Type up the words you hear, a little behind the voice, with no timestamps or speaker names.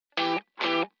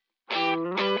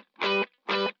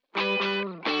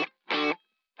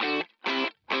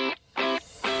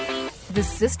The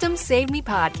System Save Me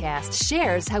podcast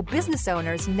shares how business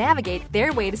owners navigate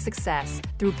their way to success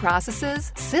through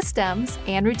processes, systems,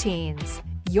 and routines.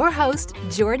 Your host,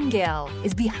 Jordan Gill,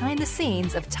 is behind the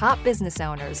scenes of top business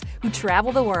owners who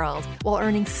travel the world while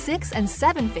earning 6 and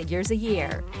 7 figures a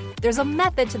year. There's a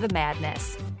method to the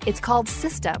madness. It's called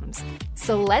systems.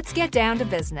 So let's get down to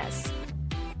business.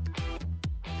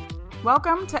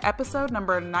 Welcome to episode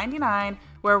number 99,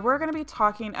 where we're going to be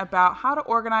talking about how to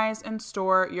organize and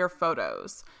store your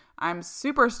photos. I'm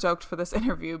super stoked for this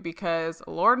interview because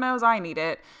Lord knows I need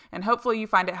it, and hopefully you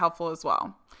find it helpful as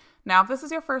well. Now, if this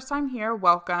is your first time here,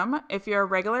 welcome. If you're a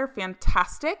regular,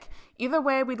 fantastic. Either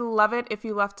way, we'd love it if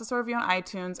you left us a review on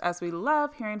iTunes, as we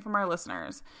love hearing from our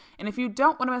listeners. And if you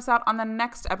don't want to miss out on the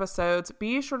next episodes,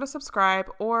 be sure to subscribe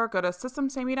or go to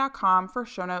systemsaveme.com for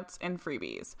show notes and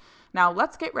freebies. Now,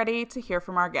 let's get ready to hear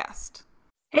from our guest.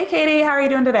 Hey, Katie, how are you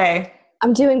doing today?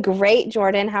 I'm doing great,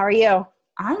 Jordan. How are you?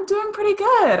 I'm doing pretty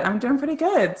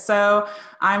good. So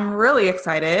I'm really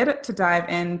excited to dive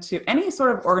into any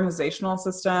sort of organizational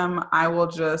system I will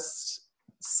just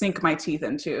sink my teeth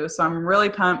into. So I'm really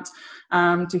pumped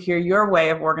to hear your way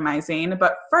of organizing.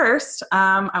 But first,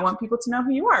 I want people to know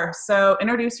who you are. So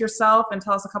introduce yourself and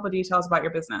tell us a couple of details about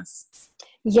your business.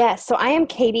 Yes. So I am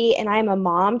Katie, and I am a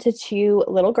mom to 2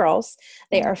 little girls.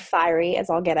 They are fiery as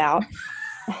all get out.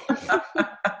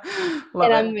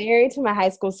 And I'm married to my high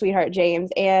school sweetheart, James.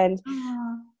 And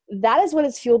that is what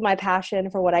has fueled my passion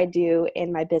for what I do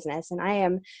in my business. And I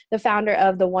am the founder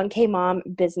of the 1K Mom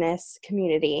business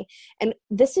community. And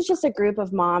this is just a group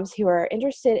of moms who are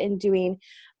interested in doing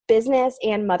business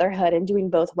and motherhood and doing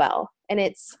both well. And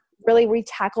it's really, we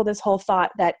tackle this whole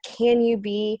thought that can you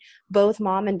be both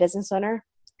mom and business owner?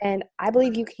 And I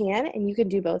believe you can, and you can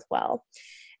do both well.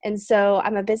 And so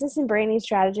I'm a business and branding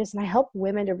strategist, and I help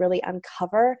women to really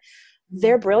uncover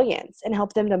their brilliance and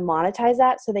help them to monetize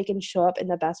that so they can show up in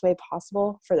the best way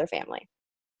possible for their family.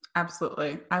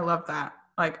 Absolutely. I love that.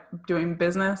 Like doing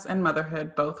business and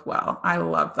motherhood both well. I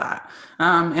love that.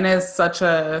 And it's such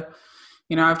a,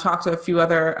 I've talked to a few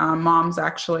other moms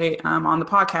actually on the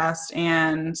podcast,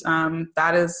 and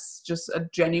that is just a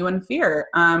genuine fear.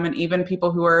 And even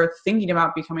people who are thinking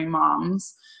about becoming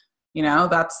moms,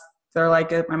 they're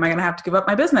like, am I going to have to give up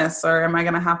my business, or am I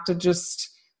going to have to just,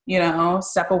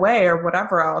 step away or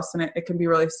whatever else? And it can be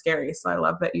really scary. So I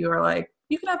love that you are like,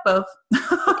 you can have both.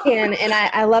 I can. And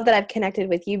I love that I've connected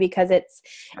with you because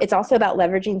it's also about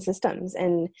leveraging systems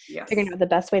and figuring out the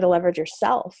best way to leverage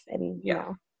yourself. And,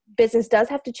 business does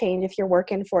have to change. If you're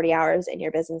working 40 hours in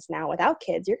your business now without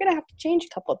kids, you're going to have to change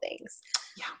a couple of things.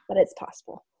 Yeah. But it's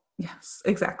possible. Yes,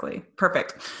 exactly.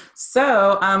 Perfect.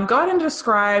 So go ahead and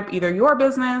describe either your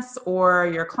business or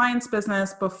your client's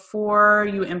business before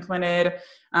you implemented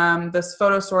this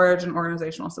photo storage and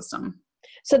organizational system.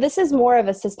 So this is more of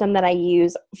a system that I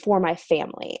use for my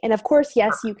family. And of course,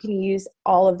 yes, you can use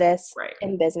all of this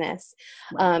in business.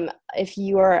 Right. If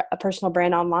you are a personal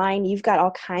brand online, you've got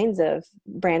all kinds of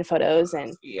brand photos.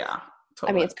 And totally.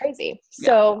 I mean, it's crazy. Yeah.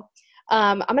 So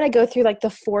I'm going to go through like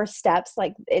the 4 steps.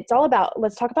 Like it's all about,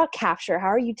 let's talk about capture. How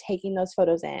are you taking those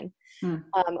photos in?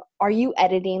 Are you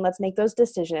editing? Let's make those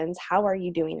decisions. How are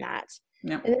you doing that?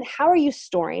 Yep. And then how are you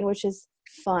storing, which is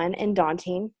fun and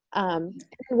daunting. And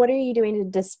what are you doing to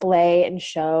display and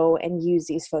show and use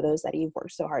these photos that you've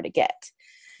worked so hard to get?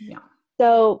 Yeah.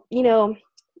 So,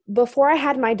 before I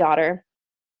had my daughter,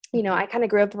 I kind of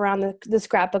grew up around the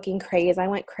scrapbooking craze. I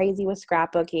went crazy with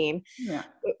scrapbooking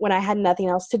when I had nothing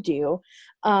else to do.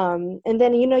 And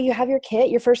then, you have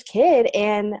your first kid,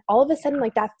 and all of a sudden,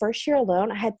 like that first year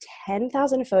alone, I had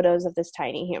 10,000 photos of this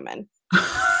tiny human.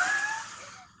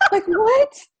 Like,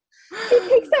 what? It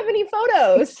takes that many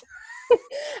photos.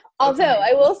 Although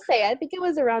I will say, I think it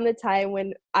was around the time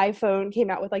when iPhone came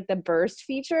out with like the burst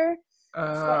feature. So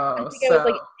I think I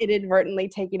was like inadvertently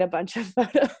taking a bunch of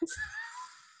photos.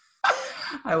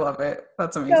 I love it.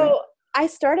 That's amazing. So I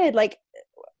started like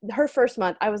her first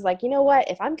month. I was like, you know what?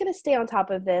 If I'm going to stay on top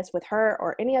of this with her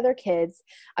or any other kids,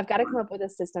 I've got to come up with a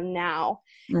system now.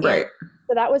 Right. And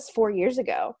so that was 4 years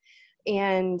ago.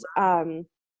 And, I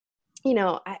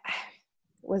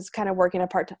was kind of working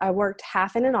I worked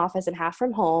half in an office and half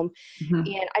from home. Mm-hmm.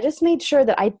 And I just made sure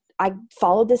that I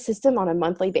followed the system on a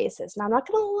monthly basis. Now, I'm not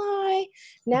going to lie.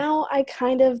 Now I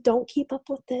kind of don't keep up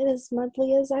with it as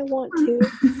monthly as I want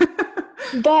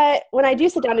to. But when I do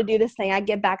sit down to do this thing, I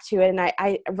get back to it and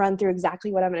I run through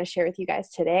exactly what I'm going to share with you guys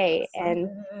today. And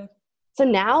so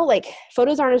now, like,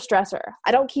 photos aren't a stressor.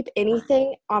 I don't keep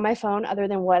anything on my phone other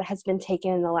than what has been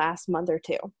taken in the last month or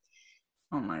 2.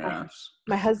 Oh my gosh.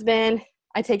 My husband,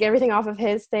 I take everything off of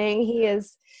his thing.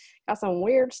 got some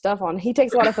weird stuff on. He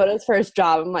takes a lot of photos for his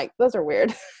job. I'm like, those are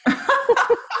weird.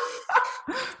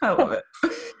 I love it.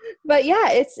 But yeah,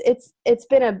 it's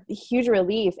been a huge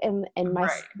relief, and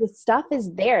Right. the stuff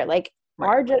is there. Like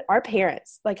Right. our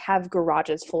parents like have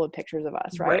garages full of pictures of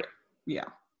us, right? Right. Yeah.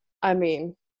 I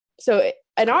mean, so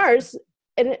and ours,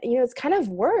 and it's kind of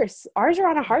worse. Ours are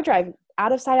on a hard drive,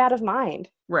 out of sight, out of mind.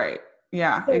 Right.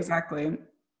 Yeah, So exactly.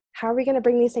 how are we going to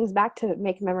bring these things back to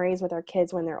make memories with our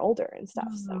kids when they're older and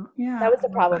stuff? So Yeah. that was the I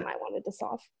love problem it. I wanted to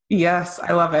solve. Yes,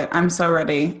 I love it. I'm so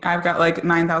ready. I've got like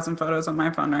 9,000 photos on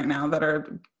my phone right now that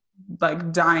are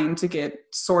like dying to get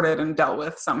sorted and dealt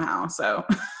with somehow. So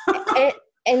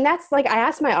And that's like, I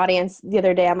asked my audience the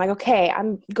other day, I'm like, okay,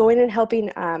 I'm going and helping,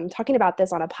 talking about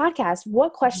this on a podcast.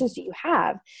 What questions do you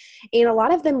have? And a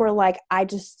lot of them were like,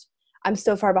 I'm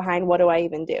so far behind. What do I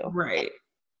even do? right.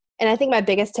 And I think my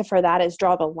biggest tip for that is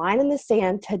draw the line in the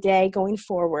sand today going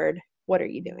forward. What are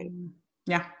you doing?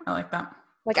 Yeah, I like that.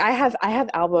 Like I have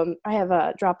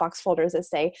Dropbox folders that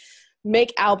say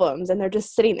make albums, and they're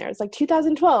just sitting there. It's like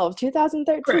 2012,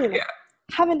 2013. Right, yeah.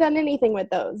 Haven't done anything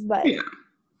with those, but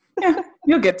yeah,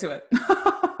 you'll get to it.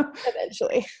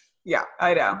 eventually. Yeah,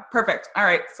 I know. Perfect. All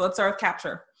right. So let's start with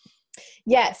capture.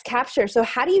 Yes, capture. So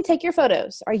how do you take your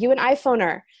photos? Are you an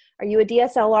iPhoner? Are you a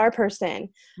DSLR person?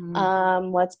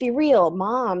 Let's be real.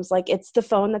 Moms, like it's the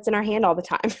phone that's in our hand all the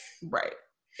time. Right.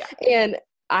 Yeah. And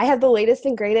I have the latest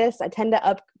and greatest. I tend to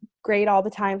upgrade all the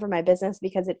time for my business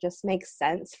because it just makes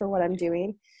sense for what I'm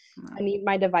doing. I need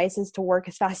my devices to work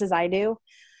as fast as I do.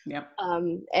 Yep.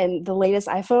 And the latest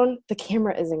iPhone, the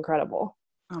camera is incredible.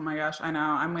 Oh my gosh, I know.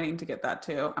 I'm waiting to get that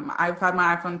too. I've had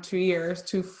my iPhone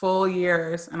 2 full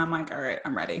years, and I'm like, all right,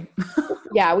 I'm ready.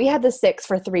 Yeah, we had the 6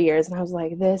 for 3 years, and I was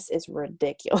like, this is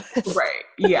ridiculous. Right.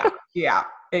 Yeah. Yeah.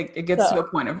 It gets to a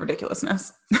point of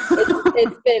ridiculousness.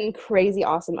 It's been crazy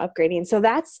awesome upgrading. So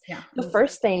that's the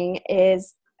first thing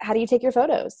is, how do you take your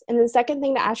photos? And the second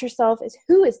thing to ask yourself is,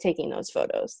 who is taking those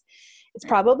photos? It's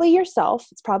probably yourself.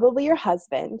 It's probably your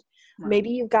husband. Right. Maybe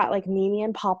you've got like Mimi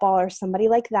and Papa or somebody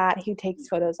like that who takes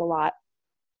photos a lot.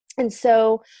 And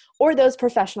so, or those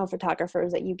professional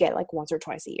photographers that you get like once or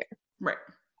twice a year. Right.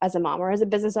 As a mom or as a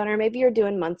business owner, maybe you're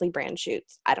doing monthly brand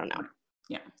shoots. I don't know.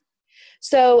 Yeah.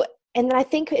 So, and then I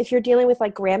think if you're dealing with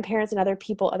like grandparents and other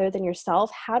people other than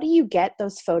yourself, how do you get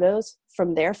those photos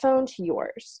from their phone to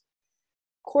yours?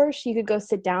 Of course, you could go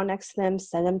sit down next to them,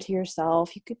 send them to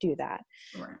yourself. You could do that.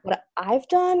 Right. What I've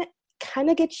done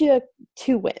kind of gets you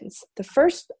 2 wins. The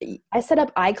first, I set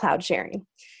up iCloud sharing.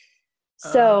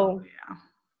 So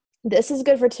this is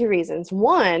good for 2 reasons.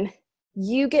 One,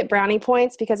 you get brownie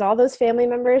points because all those family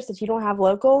members that you don't have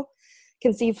local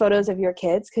can see photos of your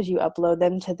kids because you upload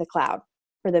them to the cloud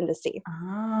for them to see.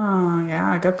 Oh,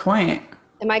 yeah, good point.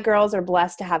 And my girls are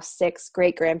blessed to have 6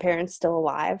 great-grandparents still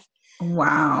alive.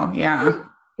 Wow, yeah.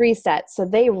 3 sets. So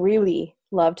they really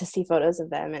love to see photos of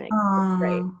them, and it's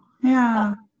great.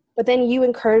 Yeah. But then you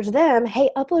encourage them, hey,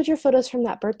 upload your photos from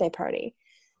that birthday party.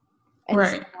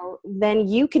 And so then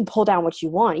you can pull down what you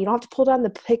want. You don't have to pull down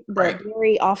the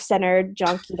very off-centered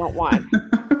junk you don't want.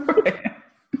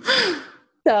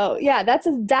 So yeah,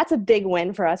 that's a big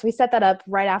win for us. We set that up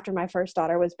right after my first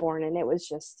daughter was born, and it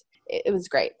was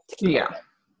great to keep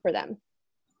for them.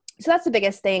 So that's the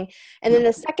biggest thing. And then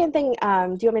the second thing,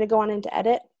 do you want me to go on into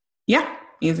edit? Yeah,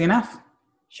 easy enough.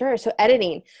 Sure. So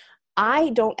editing. I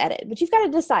don't edit, but you've got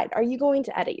to decide, are you going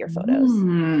to edit your photos?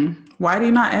 Why do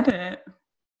you not edit?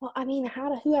 Well, I mean,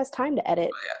 who has time to edit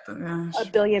a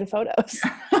billion photos?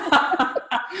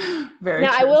 Very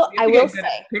now, true. I will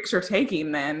say picture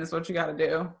taking then is what you got to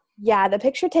do. Yeah, the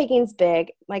picture taking's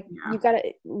big. Like you've got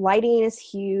lighting is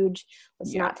huge.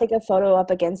 Let's not take a photo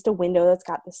up against a window that's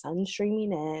got the sun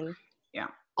streaming in. Yeah.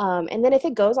 And then if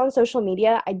it goes on social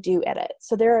media, I do edit.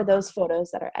 So there are those photos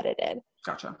that are edited.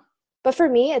 Gotcha. But for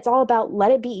me, it's all about let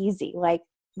it be easy. Like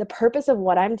the purpose of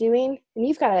what I'm doing, and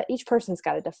each person's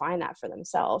got to define that for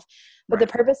themselves. But the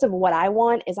purpose of what I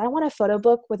want is I want a photo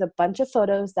book with a bunch of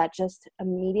photos that just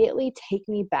immediately take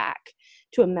me back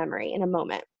to a memory in a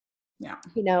moment. Yeah.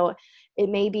 You know, it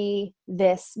may be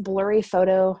this blurry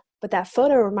photo, but that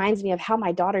photo reminds me of how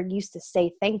my daughter used to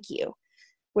say thank you,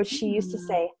 which she used to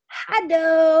say,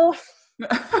 "Hello," which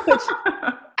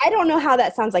I don't know how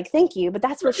that sounds like thank you, but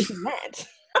that's what she meant.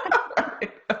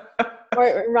 Or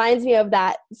it reminds me of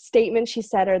that statement she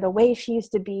said, or the way she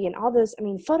used to be, and all those. I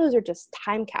mean, photos are just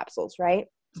time capsules, right?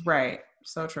 Right.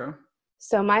 So true.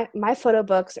 So my photo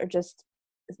books are just,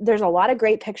 there's a lot of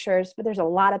great pictures, but there's a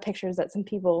lot of pictures that some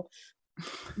people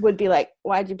would be like,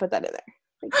 why'd you put that in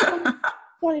there? Like,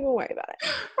 don't even worry about it.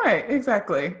 Right.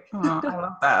 Exactly. Oh, I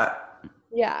love that.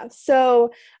 Yeah.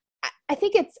 So I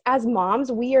think it's, as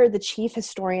moms, we are the chief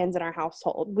historians in our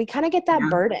household. We kind of get that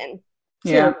burden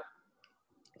to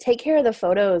take care of the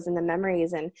photos and the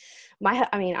memories. And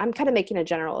I'm kind of making a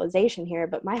generalization here,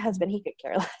 but my husband, he could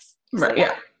care less. Right.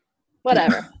 Yeah.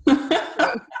 Whatever.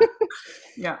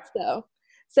 Yeah.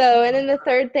 So, and then the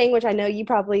third thing, which I know you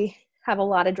probably have a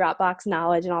lot of Dropbox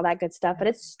knowledge and all that good stuff, but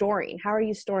it's storing. How are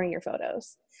you storing your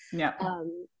photos? Yeah.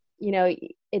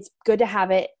 It's good to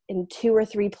have it in 2 or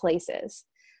 3 places.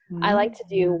 Mm-hmm. I like to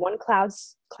do one cloud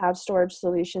storage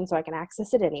solution so I can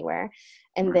access it anywhere,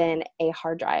 and then a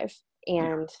hard drive.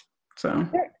 And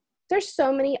there's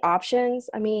so many options.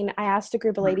 I mean, I asked a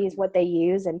group of ladies what they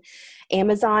use, and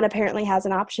Amazon apparently has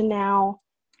an option now.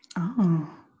 Oh.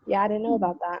 Yeah, I didn't know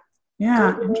about that.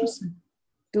 Yeah, interesting.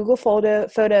 Google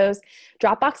Photos.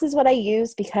 Dropbox is what I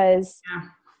use because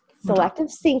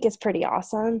selective sync is pretty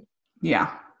awesome.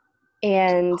 Yeah.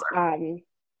 And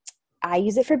I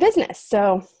use it for business.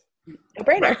 So no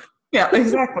brainer. Right. Yeah,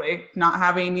 exactly. Not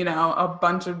having, a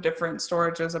bunch of different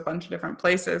storages, a bunch of different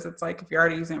places. It's like, if you're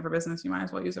already using it for business, you might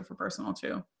as well use it for personal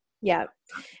too. Yeah.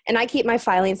 And I keep my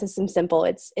filing system simple.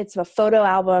 It's a photo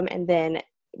album and then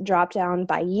drop down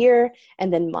by year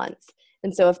and then month.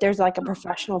 And so if there's like a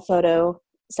professional photo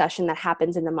session that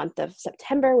happens in the month of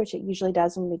September, which it usually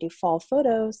does when we do fall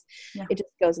photos, it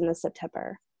just goes in the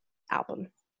September album.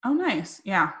 Oh, nice.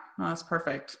 Yeah. Well, that's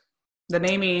perfect. The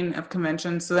naming of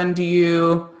conventions. So then do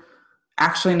you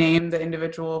actually name the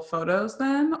individual photos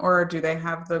then, or do they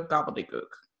have the gobbledygook?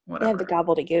 Whatever. They have the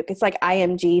gobbledygook. It's like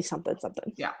IMG something.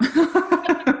 Yeah.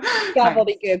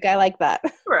 Gobbledygook. I like that.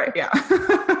 Right. Yeah.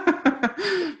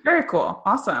 Very cool.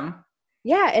 Awesome.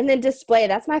 Yeah. And then display.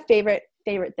 That's my favorite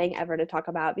thing ever to talk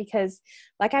about, because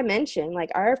like I mentioned,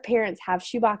 like our parents have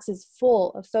shoeboxes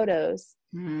full of photos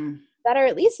that are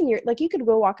at least in your, like you could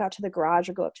go walk out to the garage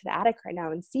or go up to the attic right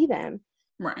now and see them.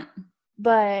 Right.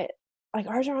 But like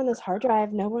ours are on this hard drive.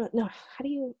 How do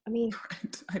you,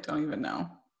 I don't even know.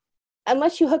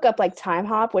 Unless you hook up like Time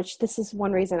Hop, which this is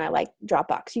one reason I like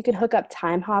Dropbox. You can hook up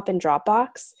Time Hop and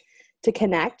Dropbox to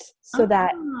connect so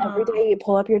that every day you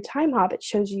pull up your Time Hop, it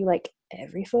shows you like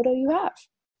every photo you have.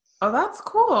 Oh, that's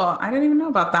cool. I didn't even know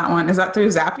about that one. Is that through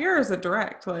Zapier or is it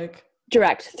direct?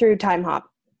 Direct through Time Hop.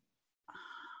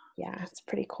 Yeah, it's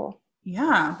pretty cool.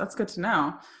 Yeah, that's good to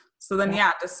know. So then,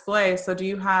 display. So do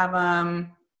you have, and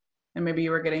maybe you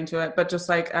were getting to it, but just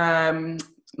like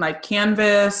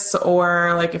canvas,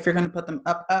 or like if you're going to put them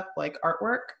up, like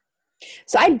artwork?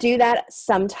 So I do that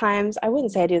sometimes. I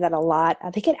wouldn't say I do that a lot. I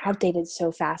think it outdated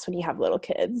so fast when you have little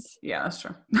kids. Yeah, that's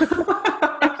true.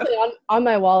 Actually, on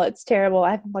my wall, it's terrible.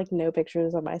 I have like no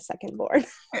pictures of my second born.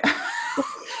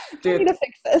 Dude, I need to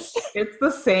fix this. It's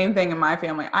the same thing in my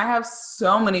family. I have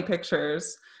so many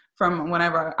pictures from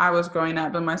whenever I was growing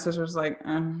up, and my sister's like,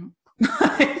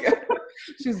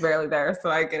 she's barely there, so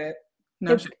I get it.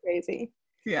 No, it's crazy.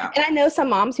 Yeah. And I know some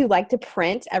moms who like to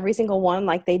print every single one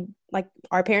like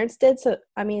our parents did. So,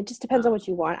 it just depends on what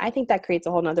you want. I think that creates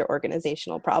a whole nother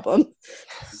organizational problem.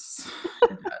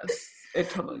 It does. It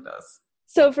totally does.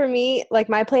 So for me, like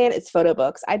my plan is photo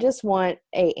books. I just want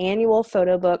an annual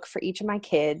photo book for each of my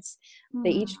kids. They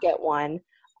each get one.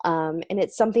 And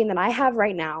it's something that I have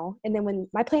right now. And then when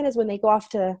they go off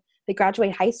they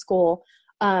graduate high school,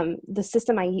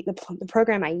 the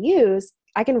program I use,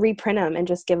 I can reprint them and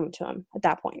just give them to them at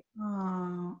that point.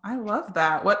 Oh, I love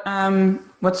that.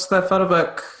 What's the photo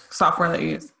book software that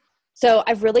you use? So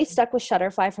I've really stuck with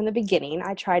Shutterfly from the beginning.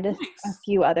 I tried a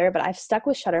few other, but I've stuck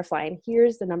with Shutterfly, and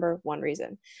here's the number one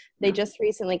reason. They just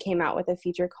recently came out with a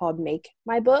feature called Make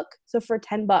My Book. So for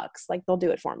 $10, like they'll do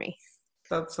it for me.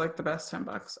 That's like the best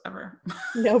 $10 ever.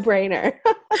 No brainer.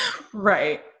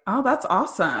 Right. Oh, that's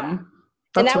awesome.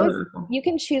 That's really cool. You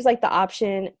can choose like the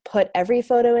option, put every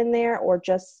photo in there, or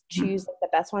just choose the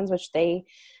best ones, which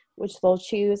they'll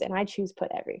choose. And I choose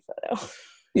put every photo.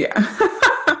 Yeah.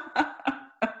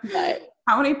 But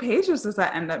how many pages does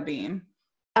that end up being?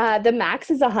 The max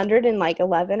is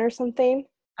 111 or something.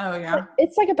 Oh yeah. But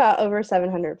it's like about over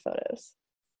 700 photos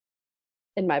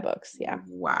in my books. Yeah.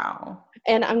 Wow.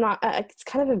 And I'm not, it's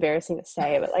kind of embarrassing to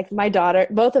say, but like my daughter,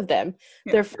 both of them,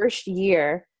 their first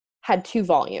year had 2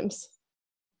 volumes.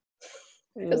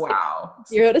 Wow. Like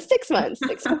 0 to 6 months,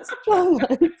 6 months to 12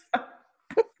 months.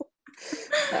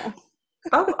 So.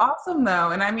 That's awesome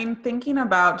though. And thinking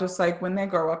about just like when they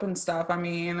grow up and stuff, I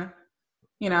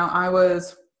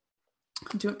was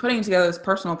putting together this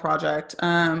personal project,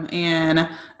 and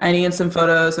I needed some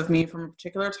photos of me from a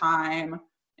particular time,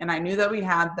 and I knew that we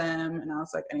had them, and I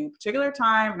was like, I need a particular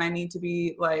time, and I need to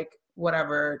be like,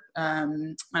 whatever,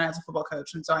 and as a football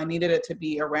coach. And so I needed it to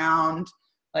be around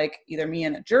like either me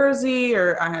in a jersey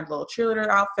or I had a little cheerleader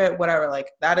outfit, whatever. Like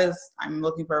I'm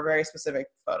looking for a very specific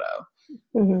photo.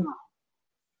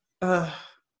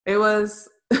 It was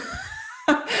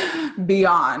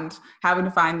beyond having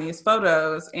to find these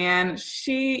photos. And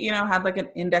she, you know, had like an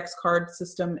index card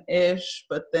system-ish,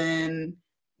 but then,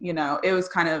 you know, it was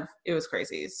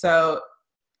crazy. So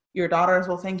your daughters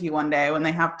will thank you one day when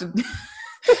they have to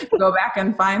go back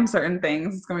and find certain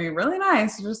things. It's going to be really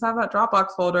nice to just have that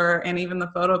Dropbox folder and even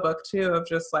the photo book too, of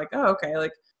just like, oh, okay,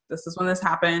 like this is when this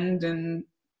happened. And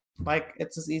like,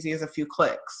 it's as easy as a few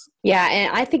clicks. Yeah.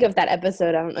 And I think of that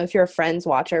episode, I don't know if you're a Friends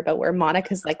watcher, but where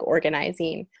Monica's like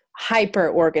hyper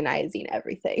organizing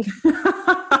everything.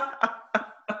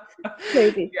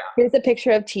 Crazy. Yeah. Here's a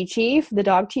picture of Chi-Chi, the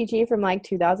dog Chi-Chi from like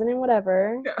 2000 and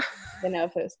whatever. Yeah. I don't know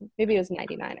if maybe it was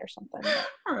 99 or something.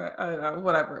 I don't know,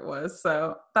 whatever it was.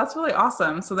 So that's really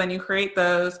awesome. So then you create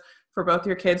those for both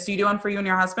your kids. Do you do one for you and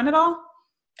your husband at all?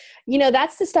 You know,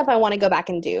 that's the stuff I want to go back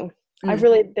and do. I've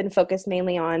really been focused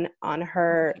mainly on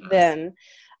them.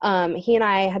 He and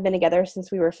I have been together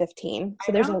since we were 15.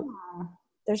 So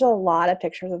there's a lot of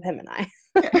pictures of him and I.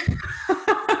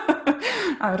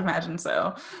 I would imagine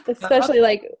so. Especially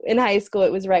like in high school,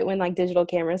 it was right when like digital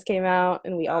cameras came out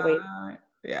and we always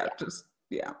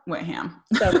went ham.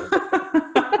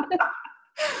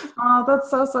 Oh, that's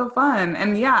so fun.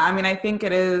 And yeah, I mean, I think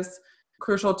it is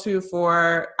crucial too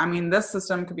this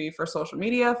system could be for social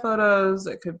media photos.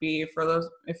 It could be for those,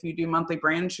 if you do monthly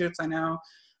brand shoots. I know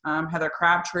Heather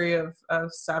Crabtree of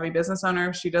Savvy Business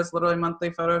Owner, she does literally monthly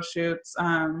photo shoots.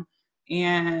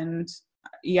 And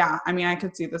yeah, I mean, I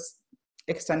could see this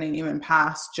extending even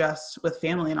past just with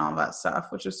family and all that stuff,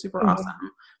 which is super awesome.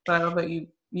 But I love that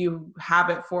you have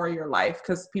it for your life,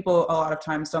 because people a lot of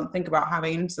times don't think about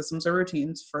having systems or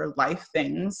routines for life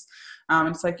things.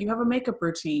 It's like you have a makeup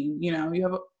routine, you know, you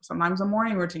have sometimes a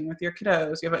morning routine with your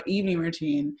kiddos, you have an evening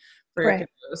routine for your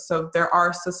kiddos. So there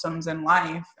are systems in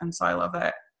life. And so I love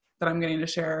that I'm getting to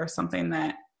share something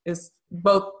that is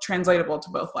both translatable to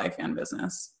both life and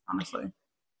business, honestly.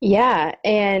 Yeah.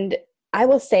 And I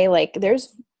will say, like,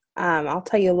 there's, I'll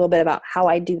tell you a little bit about how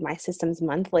I do my systems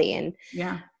monthly. And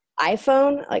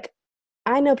iPhone, like,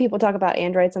 I know people talk about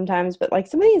Android sometimes, but like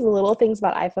some of these little things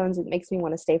about iPhones, it makes me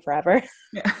want to stay forever.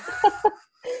 Yeah.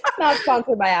 It's not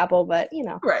sponsored by Apple, but you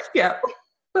know. Right. Yeah.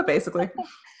 But basically.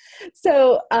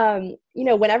 So, you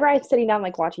know, whenever I'm sitting down,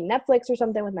 like watching Netflix or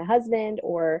something with my husband,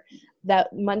 or that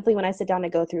monthly when I sit down to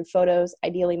go through photos,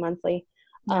 ideally monthly,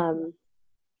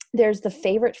 there's the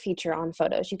favorite feature on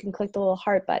photos. You can click the little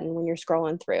heart button when you're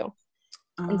scrolling through.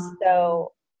 And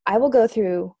so I will go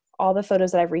through all the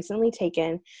photos that I've recently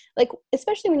taken, like,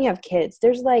 especially when you have kids,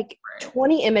 there's like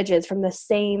 20 images from the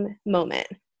same moment.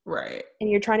 Right.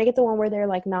 And you're trying to get the one where they're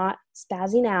like not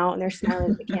spazzing out and they're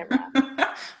smiling at the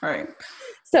camera. Right.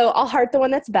 So I'll heart the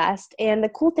one that's best. And the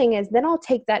cool thing is then I'll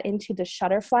take that into the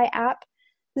Shutterfly app.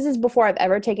 This is before I've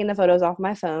ever taken the photos off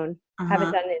my phone.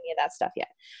 Haven't done any of that stuff yet.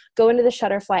 Go into the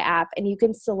Shutterfly app and you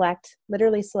can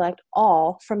literally select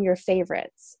all from your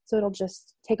favorites. So it'll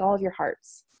just take all of your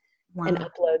hearts and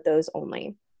upload those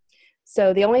only.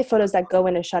 So the only photos that go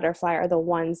into Shutterfly are the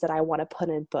ones that I want to put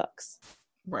in books.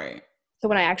 Right. So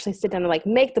when I actually sit down to like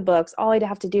make the books, all I'd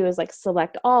have to do is like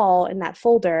select all in that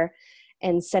folder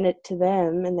and send it to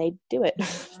them and they do it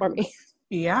for me.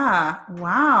 Yeah.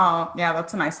 Wow. Yeah.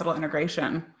 That's a nice little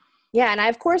integration. Yeah. And I,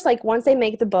 of course, like once they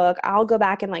make the book, I'll go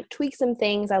back and like tweak some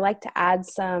things. I like to add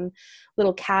some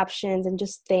little captions and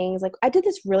just things. Like I did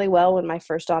this really well when my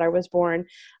first daughter was born.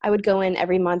 I would go in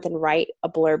every month and write a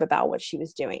blurb about what she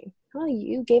was doing. Oh,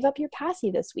 you gave up your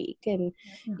passy this week and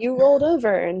you rolled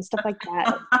over and stuff like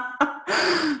that.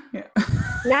 Yeah.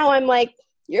 Now I'm like,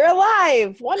 you're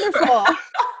alive. Wonderful.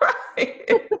 Right.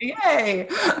 Yay.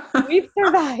 We've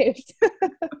survived.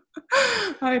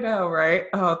 I know, right?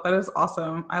 Oh, that is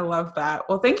awesome. I love that.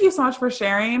 Well, thank you so much for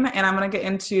sharing. And I'm going to get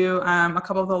into a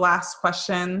couple of the last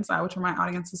questions, which are my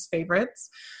audience's favorites.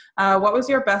 What was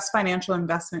your best financial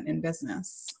investment in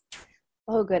business?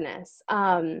 Oh, goodness.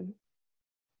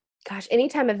 Gosh,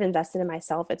 anytime I've invested in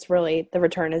myself, it's really, the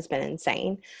return has been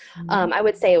insane. I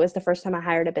would say it was the first time I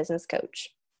hired a business coach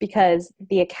because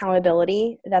the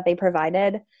accountability that they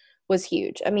provided was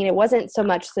huge. I mean, it wasn't so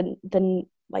much the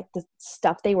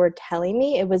stuff they were telling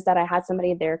me. It was that I had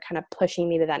somebody there kind of pushing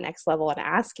me to that next level and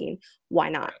asking, why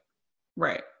not?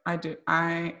 Right.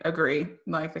 I agree.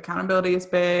 Like accountability is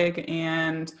big.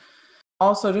 And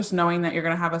also just knowing that you're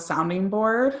going to have a sounding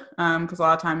board. Cause a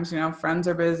lot of times, you know, friends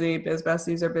are busy, biz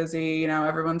besties are busy, you know,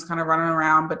 everyone's kind of running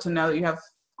around, but to know that you have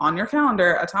on your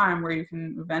calendar a time where you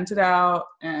can vent it out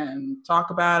and talk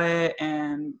about it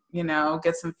and, you know,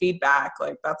 get some feedback.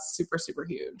 Like that's super, super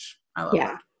huge. I love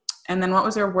that. And then what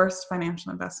was your worst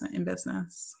financial investment in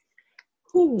business?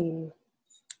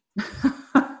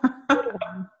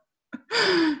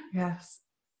 Yes.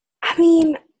 I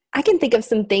mean, I can think of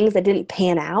some things that didn't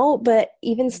pan out, but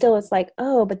even still, it's like,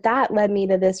 oh, but that led me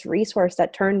to this resource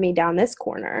that turned me down this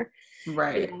corner.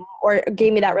 Right. Or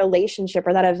gave me that relationship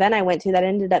or that event I went to that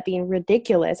ended up being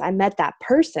ridiculous. I met that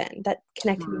person that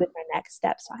connected me with my next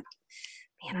step. So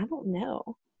I don't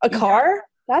know. A car?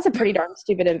 That's a pretty darn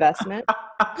stupid investment.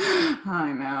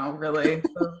 I know, really.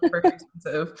 So freaking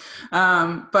expensive.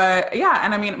 But yeah,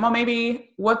 and I mean, well,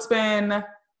 maybe what's been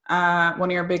one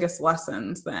of your biggest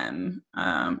lessons then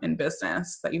in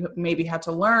business that you maybe had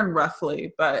to learn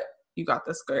roughly, but you got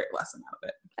this great lesson out of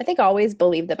it? I think always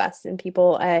believe the best in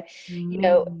people,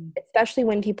 especially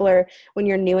when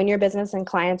you're new in your business and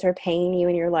clients are paying you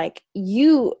and you're like,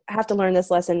 you have to learn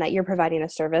this lesson that you're providing a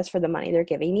service for the money they're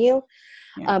giving you.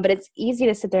 Yeah. But it's easy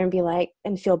to sit there and be like,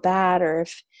 and feel bad, or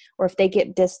if they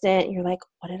get distant, you're like,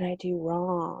 what did I do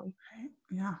wrong?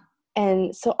 Yeah.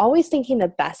 And so always thinking the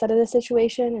best out of the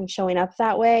situation and showing up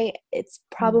that way, it's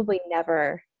probably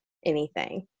never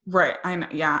anything. Right. I know.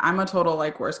 Yeah. I'm a total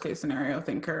like worst case scenario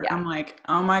thinker. Yeah. I'm like,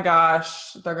 oh my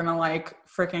gosh, they're going to like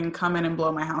freaking come in and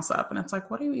blow my house up. And it's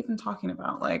like, what are you even talking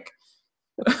about? Like,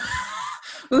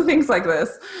 who thinks like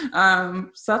this?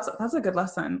 So that's a good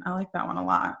lesson. I like that one a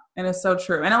lot. And it's so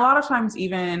true. And a lot of times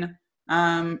even,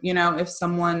 if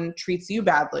someone treats you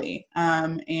badly,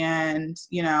 and,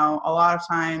 a lot of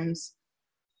times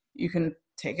you can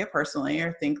take it personally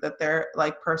or think that they're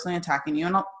like personally attacking you.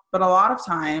 But a lot of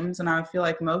times, and I feel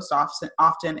like most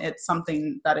often it's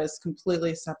something that is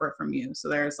completely separate from you. So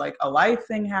there's like a life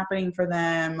thing happening for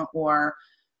them, or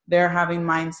they're having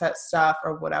mindset stuff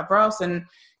or whatever else. And,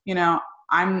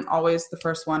 I'm always the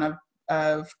first one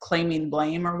of claiming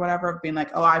blame or whatever, of being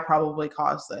like, oh, I probably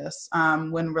caused this.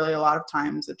 When really a lot of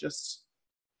times it just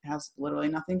has literally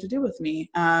nothing to do with me.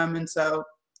 And so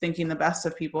thinking the best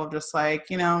of people of just like,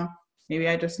 maybe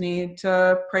I just need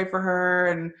to pray for her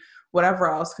and whatever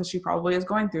else, because she probably is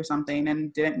going through something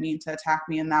and didn't mean to attack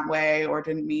me in that way, or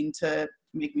didn't mean to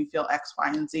make me feel X,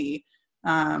 Y, and Z.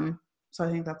 So I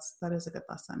think that is a good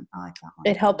lesson. I like that one.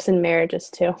 It helps in marriages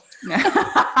too.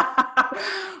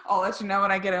 I'll let you know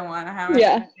when I get in one. I haven't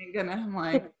and I'm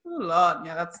like, oh Lord,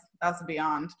 yeah, that's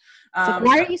beyond. Like,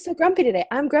 why are you so grumpy today?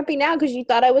 I'm grumpy now because you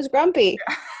thought I was grumpy.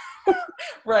 Yeah.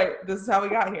 Right. This is how we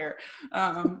got here.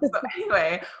 So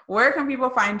anyway, where can people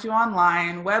find you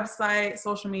online? Website,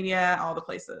 social media, all the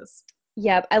places.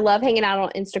 Yep. I love hanging out on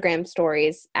Instagram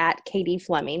stories at KD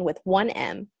Fleming with 1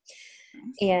 M.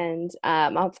 And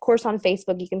of course on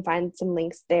Facebook, you can find some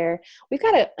links there. We've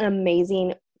got an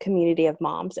amazing community of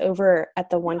moms over at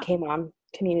the 1K Mom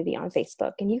community on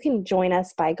Facebook. And you can join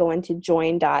us by going to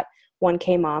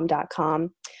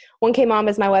join.1kmom.com. 1K Mom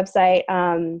is my website.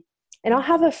 And I'll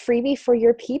have a freebie for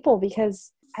your people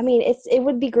because, it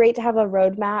would be great to have a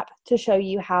roadmap to show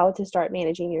you how to start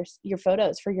managing your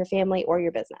photos for your family or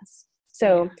your business.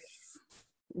 So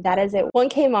that is it.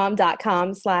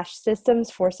 1kmom.com/systems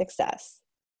for success.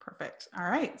 Perfect. All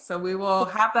right. So we will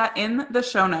have that in the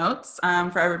show notes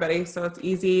for everybody. So it's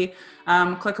easy,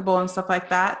 clickable and stuff like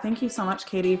that. Thank you so much,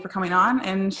 Katie, for coming on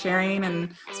and sharing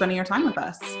and spending your time with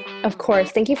us. Of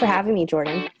course. Thank you for having me,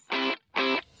 Jordan.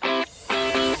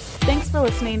 Thanks for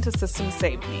listening to Systems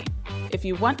Saved Me. If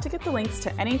you want to get the links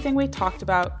to anything we talked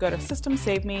about, go to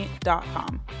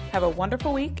systemsaveme.com. Have a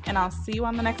wonderful week, and I'll see you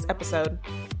on the next episode.